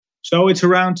So it's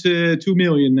around 2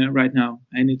 million right now,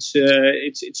 and it's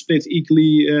split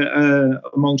equally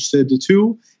amongst the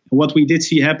two. And what we did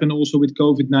see happen also with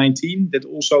COVID-19, that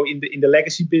also in the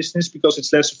legacy business, because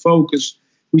it's less focus,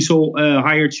 we saw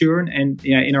higher churn, and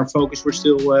in our focus we're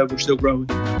still growing.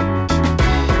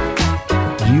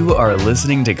 You are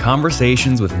listening to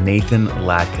Conversations with Nathan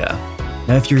Latka.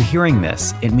 Now, if you're hearing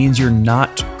this, it means you're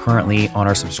not currently on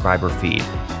our subscriber feed.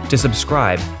 To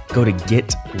subscribe, go to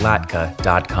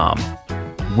getlatka.com.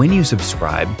 When you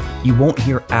subscribe, you won't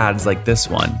hear ads like this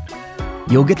one.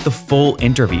 You'll get the full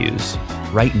interviews.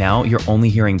 Right now, you're only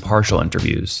hearing partial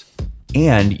interviews.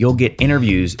 And you'll get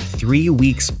interviews 3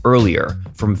 weeks earlier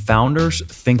from founders,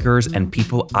 thinkers, and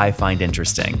people I find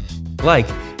interesting. Like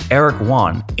Eric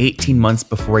Yuan, 18 months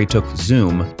before he took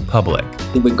Zoom public.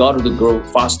 We got to grow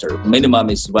faster. Minimum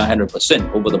is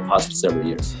 100% over the past several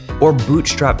years. Or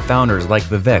bootstrap founders like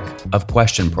Vivek of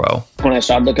QuestionPro. When I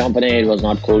started the company, it was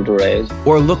not cool to raise.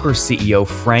 Or Looker CEO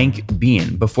Frank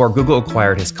Bien before Google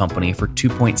acquired his company for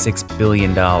 $2.6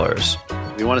 billion.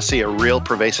 We want to see a real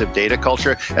pervasive data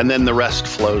culture, and then the rest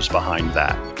flows behind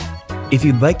that. If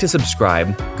you'd like to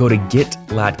subscribe, go to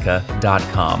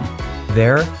getlatka.com.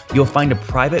 There, you'll find a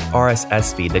private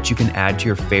RSS feed that you can add to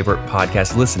your favorite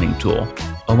podcast listening tool,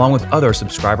 along with other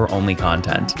subscriber-only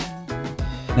content.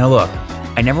 Now look,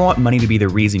 I never want money to be the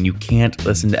reason you can't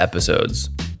listen to episodes.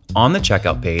 On the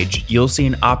checkout page, you'll see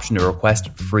an option to request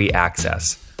free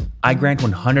access. I grant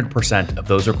 100% of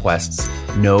those requests,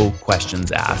 no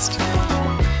questions asked.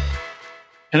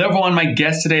 Hello, everyone. My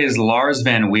guest today is Lars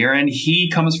Van Wieren. He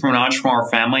comes from an entrepreneur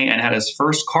family and had his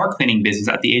first car cleaning business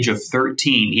at the age of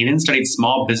 13. He then studied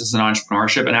small business and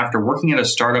entrepreneurship, and after working at a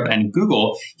startup and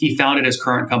Google, he founded his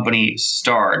current company,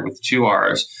 Starred, with 2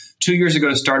 R's. 2 years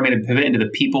ago, Starred made a pivot into the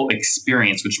people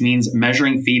experience, which means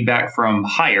measuring feedback from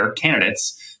hire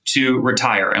candidates to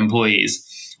retire employees.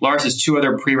 Lars has 2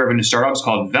 other pre-revenue startups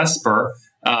called Vesper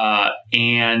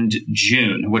and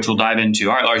June, which we'll dive into.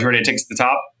 All right, Lars, you ready to take us to the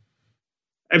top?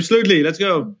 Absolutely. Let's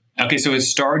go. Okay. So is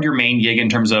Starred your main gig in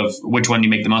terms of which one you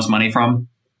make the most money from?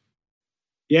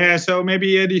 Yeah. So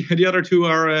maybe the other 2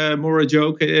 are more a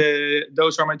joke.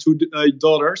 Those are my 2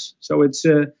 daughters. So it's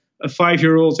a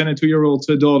 5-year-old and a 2-year-old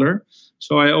daughter.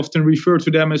 So I often refer to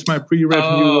them as my pre-revenue.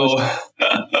 Oh,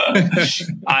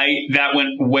 that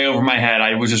went way over my head.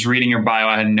 I was just reading your bio.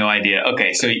 I had no idea.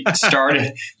 Okay. So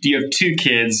Starred, do you have 2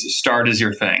 kids? Starred is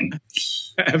your thing.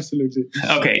 Absolutely.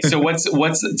 Okay, so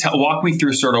walk me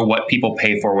through sort of what people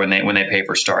pay for when they pay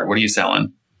for Starred. What are you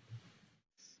selling?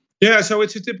 Yeah, so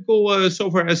it's a typical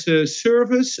software as a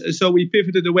service. So we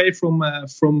pivoted away from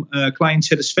client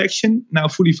satisfaction, now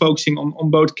fully focusing on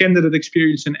both candidate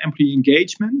experience and employee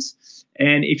engagement.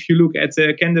 And if you look at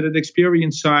the candidate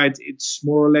experience side, it's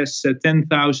more or less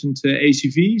 10,000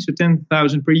 ACV, so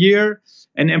 10,000 per year,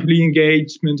 and employee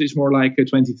engagement is more like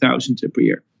 20,000 per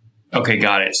year. Okay,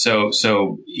 got it. So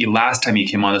last time you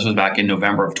came on, this was back in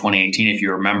November of 2018, if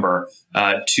you remember.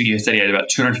 You said you had about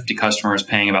 250 customers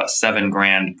paying about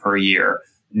 $7,000 per year.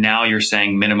 Now you're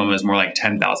saying minimum is more like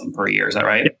 10,000 per year. Is that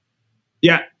right?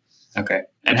 Yeah. Okay.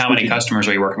 And how many customers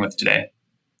are you working with today?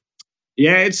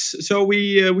 Yeah,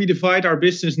 we divide our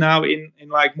business now in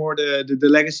like more the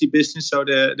legacy business, so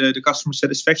the customer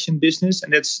satisfaction business,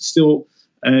 and that's still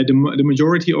the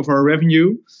majority of our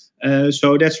revenue.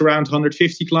 So that's around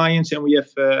 150 clients, and we have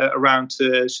around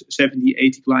 70,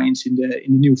 80 clients in the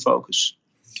new focus.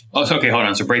 Oh, so, okay, hold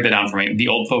on. So break that down for me. The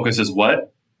old focus is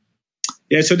what?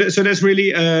 Yeah, so that's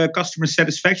really customer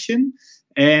satisfaction.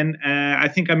 And I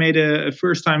think I made a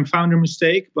first-time founder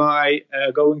mistake by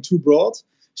going too broad.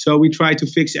 So we try to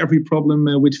fix every problem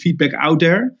with feedback out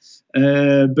there.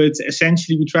 But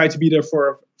essentially, we try to be there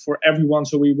for everyone.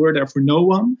 So we were there for no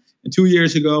one. And 2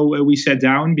 years ago, we sat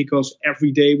down because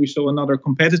every day we saw another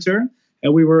competitor.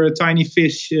 And we were a tiny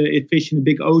fish in a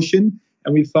big ocean.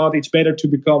 And we thought it's better to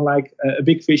become like a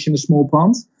big fish in a small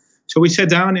pond. So we sat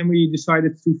down and we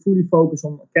decided to fully focus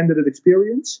on candidate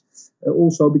experience.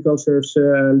 Also because there's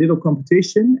little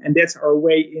competition. And that's our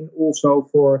way in also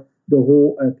for the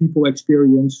whole people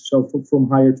experience. So from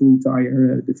hire to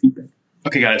retire, the feedback.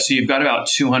 Okay, got it. So you've got about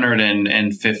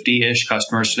 250-ish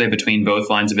customers today between both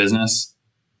lines of business?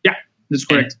 Yeah, that's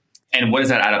correct. And what does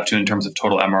that add up to in terms of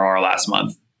total MRR last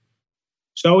month?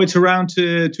 So it's around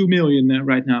 2 million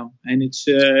right now, and it's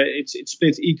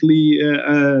split equally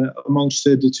amongst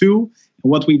the two.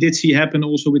 And what we did see happen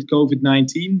also with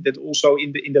COVID-19, that also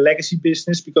in the legacy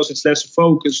business, because it's less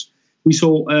focus, we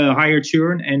saw higher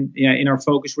churn, and in our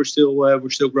focus we're still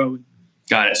growing.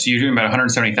 Got it. So you're doing about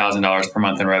 $170,000 per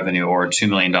month in revenue, or a $2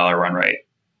 million run rate.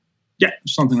 Yeah,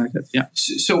 something like that. Yeah.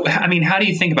 So, I mean, how do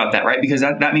you think about that, right? Because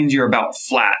that means you're about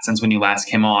flat since when you last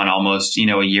came on almost, a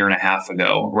year and a half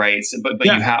ago, right? So, but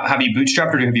yeah. Have you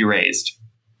bootstrapped or have you raised?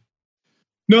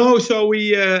 No, so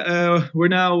we're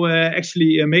now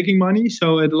actually making money.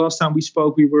 So the last time we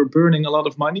spoke, we were burning a lot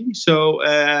of money. So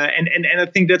and I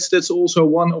think that's also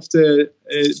one of the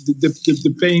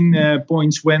pain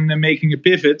points when making a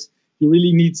pivot. You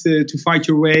really need to fight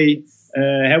your way.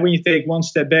 When you take one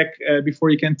step back before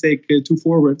you can take two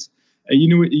forward, you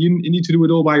need to do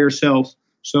it all by yourself.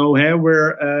 So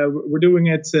we're doing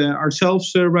it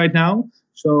ourselves right now.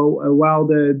 So while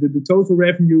the total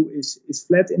revenue is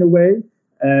flat in a way.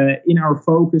 In our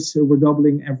focus, we're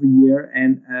doubling every year,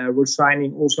 and we're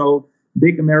signing also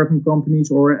big American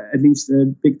companies, or at least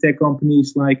big tech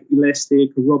companies like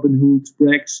Elastic, Robinhood,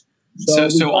 Brex.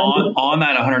 So on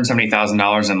that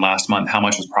 $170,000 in last month, how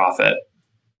much was profit?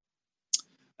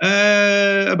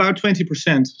 About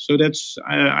 20%. So that's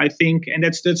I think, and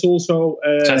that's also. So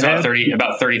that's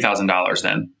about $30,000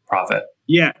 then profit.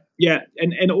 Yeah,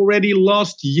 and already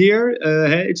last year,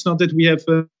 it's not that we have.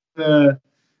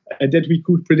 That we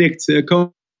could predict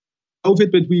COVID,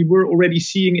 but we were already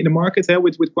seeing in the market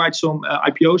with quite some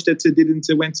IPOs that didn't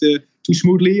went too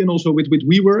smoothly, and also with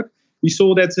WeWork, we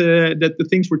saw that the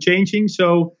things were changing.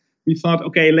 So we thought,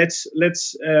 okay, let's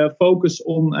focus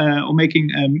on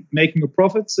making a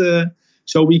profit, so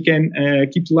we can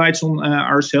keep the lights on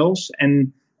ourselves.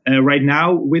 And right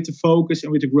now, with the focus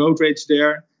and with the growth rates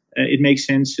there, it makes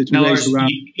sense to raise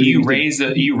around. You raised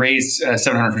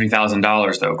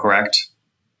 $750,000 though, correct?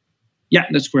 Yeah,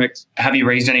 that's correct. Have you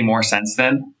raised any more since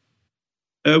then?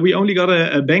 We only got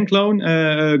a bank loan,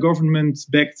 a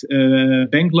government-backed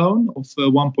bank loan of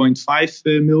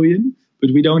 1.5 million,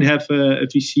 but we don't have a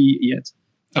VC yet.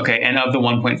 Okay, and of the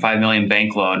 1.5 million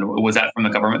bank loan, was that from the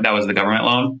government? That was the government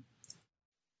loan?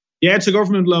 Yeah, it's a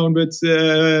government loan, but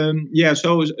so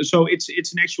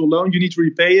it's an actual loan. You need to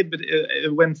repay it, but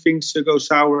when things go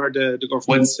sour, the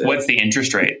government. What's the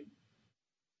interest rate?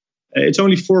 It's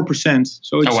only 4%,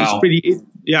 so it's pretty.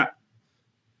 Yeah.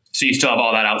 So you still have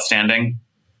all that outstanding?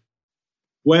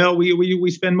 Well, we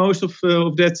spend most of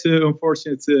that,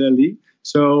 unfortunately.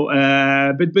 So,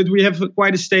 but we have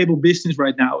quite a stable business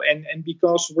right now, and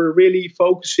because we're really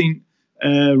focusing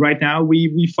right now,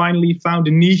 we finally found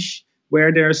a niche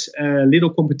where there's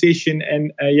little competition,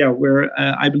 and we're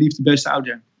I believe the best out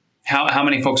there. How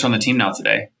many folks are on the team now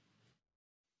today?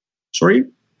 Sorry?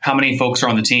 How many folks are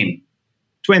on the team?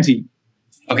 20.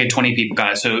 Okay, 20 people.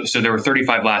 Got it. So there were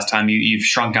 35 last time. You've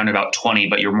shrunk down to about 20,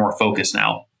 but you're more focused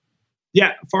now.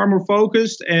 Yeah, far more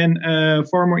focused and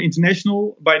far more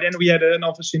international. By then we had an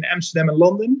office in Amsterdam and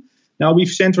London. Now we've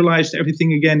centralized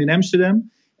everything again in Amsterdam,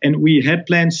 and we had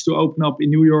plans to open up in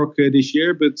New York this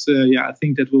year. But I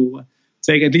think that will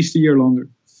take at least a year longer.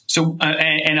 So,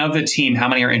 and of the team, how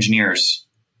many are engineers?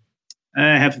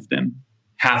 Half of them.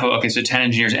 Okay, so 10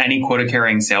 engineers. Any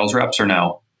quota-carrying sales reps or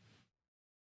no?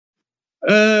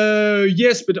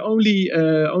 Yes, but only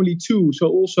 2. So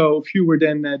also fewer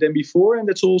than before, and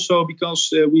that's also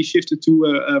because we shifted to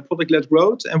a product-led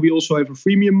growth, and we also have a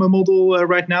freemium model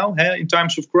right now. In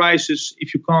times of crisis,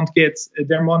 if you can't get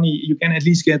their money, you can at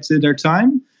least get their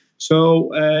time. So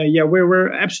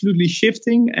we're absolutely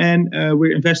shifting, and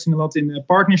we're investing a lot in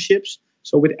partnerships.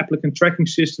 So with applicant tracking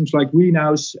systems like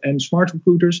Greenhouse and Smart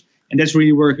Recruiters, and that's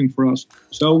really working for us.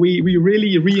 So we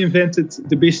really reinvented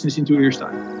the business in 2 years'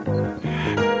 time.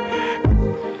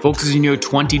 Folks, as you know,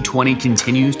 2020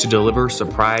 continues to deliver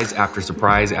surprise after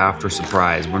surprise after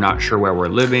surprise. We're not sure where we're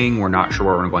living. We're not sure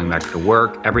where we're going back to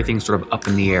work. Everything's sort of up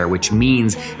in the air, which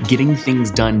means getting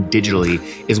things done digitally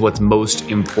is what's most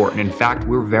important. In fact,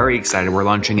 we're very excited. We're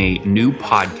launching a new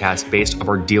podcast based off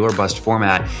our Deal or Bust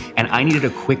format, and I needed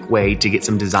a quick way to get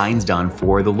some designs done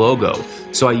for the logo.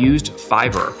 So I used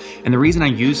Fiverr. And the reason I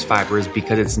use Fiverr is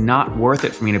because it's not worth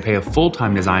it for me to pay a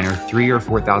full-time designer $3,000 or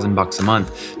 $4,000 a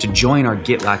month to join our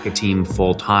GitLacka team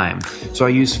full-time. So I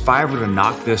use Fiverr to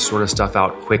knock this sort of stuff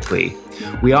out quickly.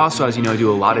 We also, as you know,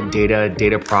 do a lot of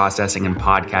data processing and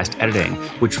podcast editing,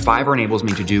 which Fiverr enables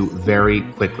me to do very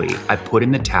quickly. I put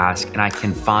in the task and I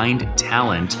can find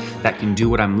talent that can do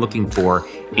what I'm looking for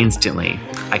instantly.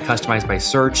 I customize by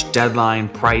search, deadline,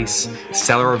 price,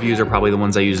 seller reviews are probably the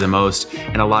ones I use the most,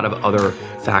 and a lot of other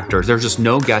factors. There's just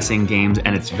no guessing games,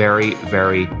 and it's very,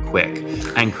 very quick.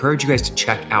 I encourage you guys to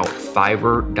check out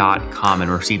Fiverr.com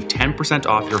and receive 10%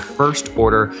 off your first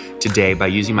order today by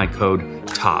using my code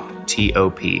TOP,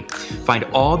 T-O-P. Find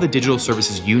all the digital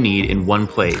services you need in one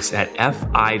place at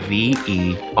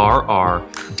Fiverr.com,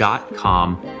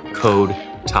 code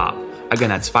TOP. Again,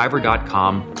 that's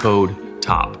Fiverr.com, code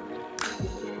TOP.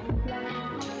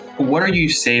 what are you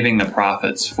saving the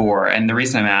profits for? And the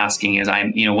reason I'm asking is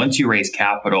once you raise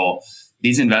capital,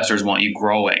 these investors want you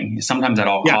growing, sometimes at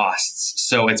all costs.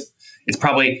 So they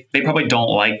probably don't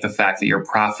like the fact that you're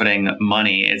profiting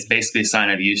money. It's basically a sign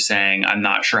of you saying, I'm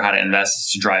not sure how to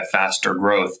invest to drive faster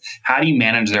growth. How do you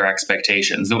manage their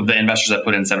expectations, the investors that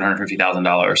put in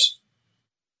 $750,000?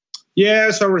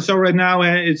 Yeah, so right now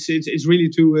it's really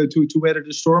to weather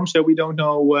the storm. So we don't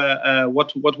know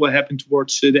what will happen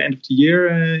towards the end of the year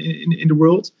in the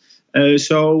world.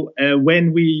 So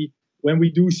when we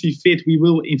do see fit, we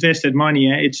will invest that money.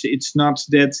 It's not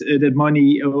that that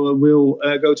money will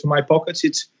go to my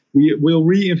pockets. We will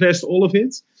reinvest all of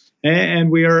it.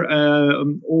 And we are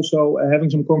also having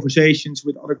some conversations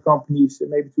with other companies,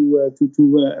 maybe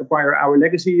to acquire our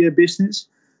legacy business.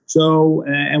 So,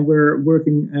 and we're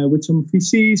working with some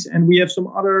VCs, and we have some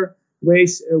other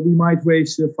ways we might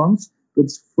raise funds. But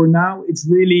for now, it's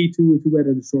really to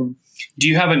weather the storm. Do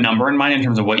you have a number in mind in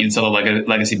terms of what you'd sell a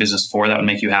legacy business for that would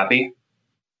make you happy?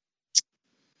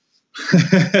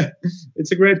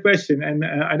 It's a great question, and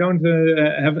I don't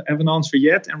have an answer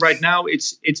yet. And right now,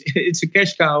 it's a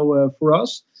cash cow for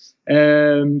us.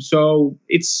 So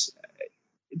it's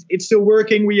still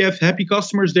working. We have happy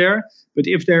customers there. But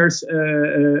if there's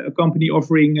a company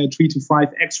offering 3 to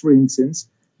 5x, for instance,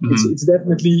 it's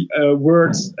definitely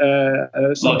worth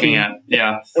looking at.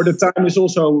 Yeah. Or the time is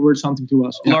also worth something to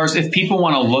us. Lars, if people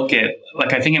want to look at,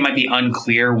 I think it might be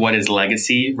unclear what is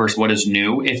legacy versus what is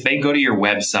new. If they go to your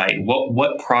website,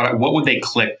 what product, what would they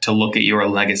click to look at your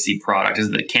legacy product? Is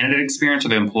it the candidate experience or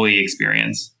the employee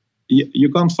experience?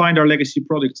 You can't find our legacy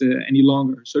product any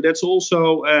longer. So that's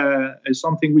also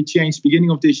something we changed beginning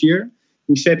of this year.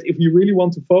 We said if we really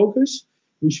want to focus,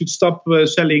 we should stop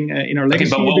selling in our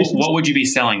legacy business. What would you be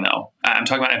selling though? I'm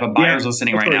talking about if a buyer's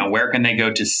listening right now, where can they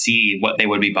go to see what they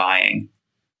would be buying?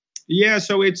 Yeah,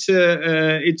 so it's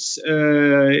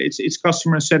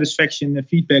customer satisfaction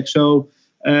feedback. So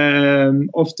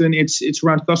often it's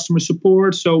around customer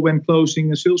support. So when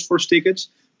closing Salesforce tickets,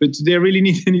 but they really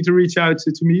need to reach out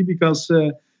to me because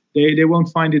they won't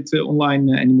find it online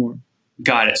anymore.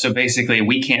 Got it. So basically,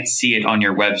 we can't see it on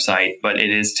your website, but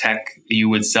it is tech. You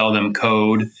would sell them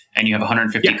code, and you have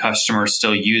 150 customers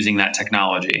still using that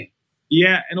technology.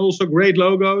 Yeah, and also great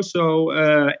logo. So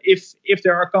if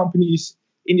there are companies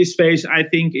in this space, I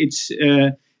think it's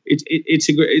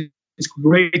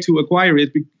great to acquire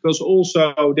it because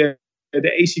also the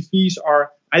ACVs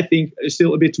are, I think,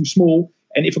 still a bit too small.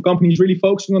 And if a company is really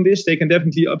focusing on this, they can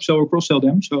definitely upsell or cross-sell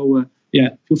them. So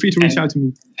feel free to reach out to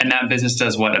me. And that business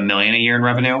does what, $1 million a year in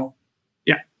revenue?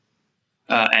 Yeah.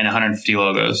 And 150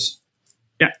 logos.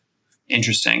 Yeah.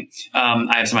 Interesting.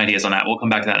 I have some ideas on that. We'll come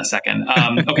back to that in a second.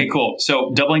 Okay, cool.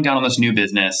 So doubling down on this new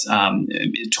business,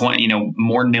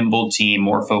 more nimble team,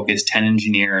 more focused, 10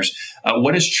 engineers.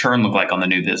 What does churn look like on the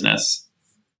new business?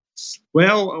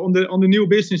 Well, on the new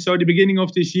business, so at the beginning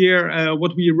of this year,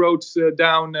 what we wrote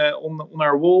down on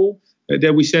our wall,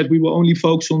 that we said we will only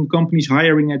focus on companies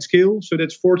hiring at scale. So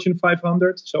that's Fortune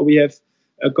 500. So we have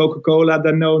Coca-Cola,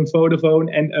 Danone, Vodafone,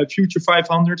 and Future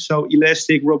 500. So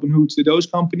Elastic, Robinhood, those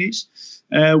companies.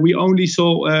 We only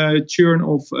saw churn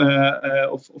of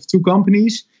 2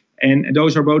 companies, and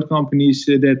those are both companies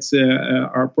that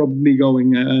are probably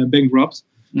going bankrupt.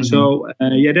 Mm-hmm. So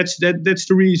that's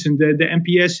the reason. The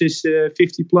NPS is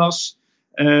 50 plus.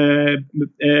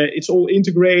 It's all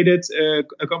integrated.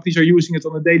 Companies are using it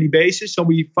on a daily basis. So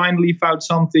we finally found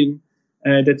something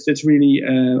that's really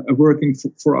working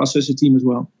for us as a team as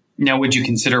well. Now, would you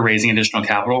consider raising additional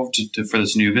capital for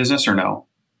this new business or no?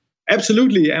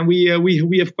 Absolutely, and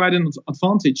we have quite an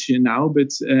advantage now.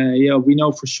 But we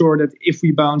know for sure that if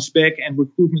we bounce back and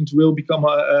recruitment will become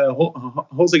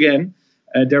hot again,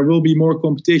 there will be more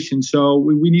competition. So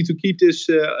we need to keep this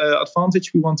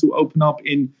advantage. We want to open up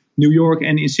in New York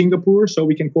and in Singapore so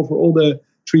we can cover all the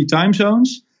 3 time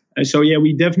zones.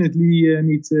 We definitely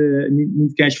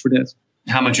need cash for that.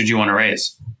 How much would you want to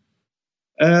raise?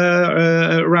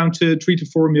 Around 3 to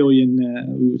 4 million,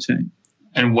 we would say.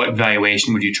 And what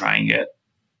valuation would you try and get?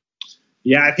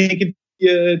 Yeah, I think it'd be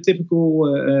a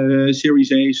typical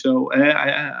Series A. So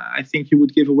I think you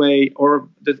would give away, or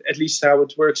at least how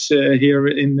it works here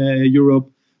in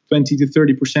Europe, 20 to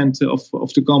 30%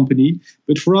 of the company.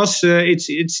 But for us, it's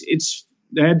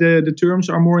the terms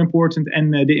are more important,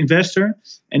 and the investor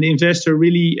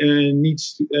really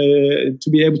needs to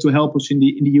be able to help us in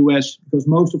the US, because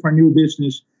most of our new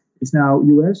business is now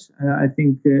US. I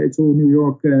think it's all New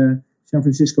York, San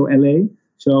Francisco, LA.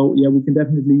 So we can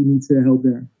definitely need help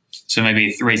there. So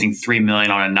maybe raising $3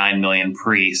 million on a $9 million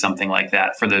pre, something like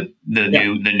that for the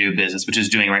new business, which is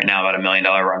doing right now about $1 million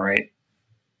run rate.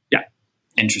 Yeah.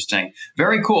 Interesting.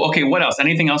 Very cool. Okay, what else?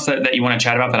 Anything else that you want to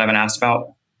chat about that I haven't asked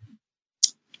about?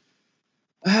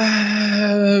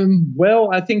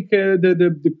 Well, I think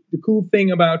the cool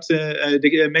thing about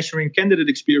measuring candidate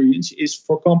experience is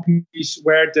for companies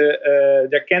where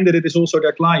their candidate is also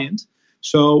their client.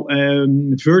 So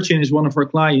Virgin is one of our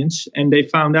clients, and they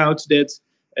found out that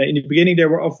in the beginning they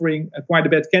were offering quite a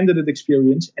bad candidate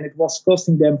experience, and it was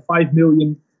costing them $5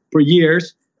 million per year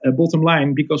bottom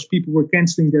line because people were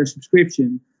canceling their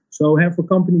subscription. So for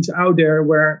companies out there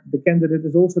where the candidate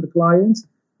is also the client,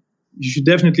 you should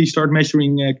definitely start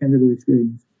measuring candidate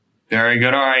experience. Very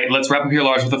good. All right, let's wrap up here,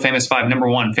 Lars, with the famous 5. Number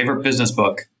 1, favorite business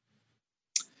book?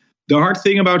 The Hard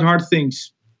Thing About Hard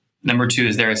Things. Number 2,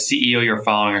 is there a CEO you're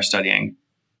following or studying?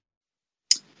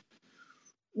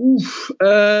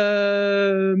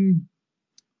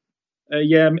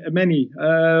 Yeah, many.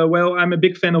 Well, I'm a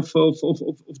big fan of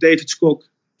David Skok,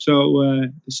 so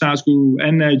the SaaS guru,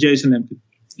 and Jason Lemkin.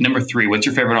 Number 3, what's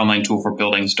your favorite online tool for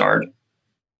building Start?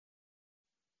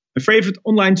 My favorite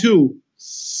online tool?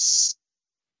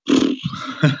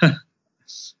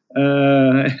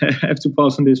 I have to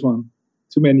pass on this one.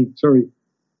 Too many, sorry.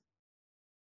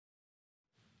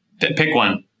 Pick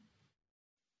one.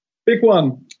 Pick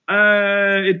one.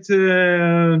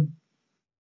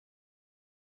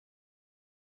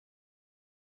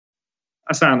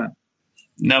 Asana.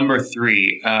 Number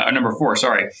 4,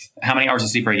 sorry. How many hours of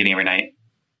sleep are you getting every night?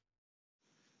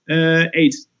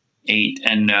 8. 8.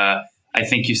 And I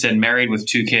think you said married with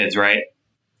 2 kids, right?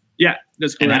 Yeah,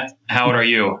 that's correct. And how old are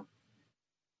you?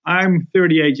 I'm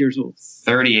 38 years old.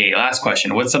 38. Last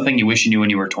question. What's something you wish you knew when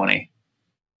you were 20?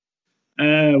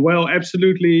 Well,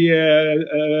 absolutely.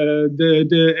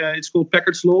 It's called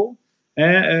Packard's Law.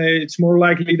 It's more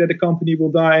likely that a company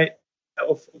will die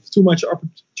of too much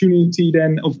opportunity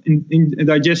than in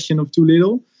digestion of too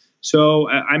little. So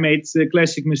I made a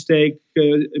classic mistake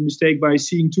by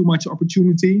seeing too much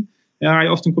opportunity. I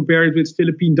often compare it with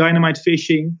Philippine dynamite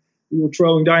fishing. We were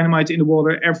throwing dynamite in the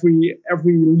water. Every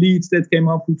lead that came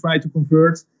up, we tried to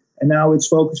convert. And now it's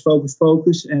focus, focus,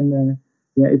 focus. And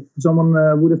if someone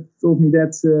would have told me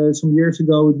that some years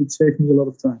ago, it would save me a lot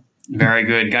of time. Very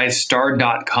good. Guys,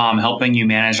 Start.com helping you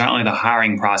manage not only the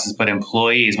hiring process, but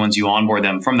employees once you onboard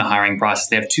them from the hiring process.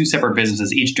 They have 2 separate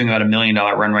businesses, each doing about $1 million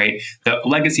run rate. The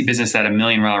legacy business at $1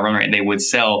 million run rate, they would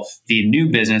sell. The new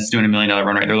business doing $1 million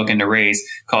run rate, they're looking to raise,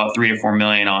 call it $3 to $4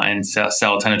 million and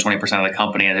sell 10 to 20% of the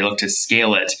company. And they look to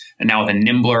scale it. And now with a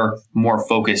nimbler, more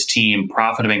focused team,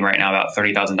 profiting right now about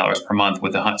 $30,000 per month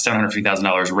with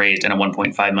 $750,000 raised and a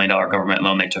 $1.5 million government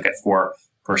loan they took at 4%.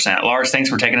 Lars, thanks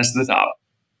for taking us to the top.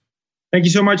 Thank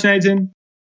you so much, Nathan.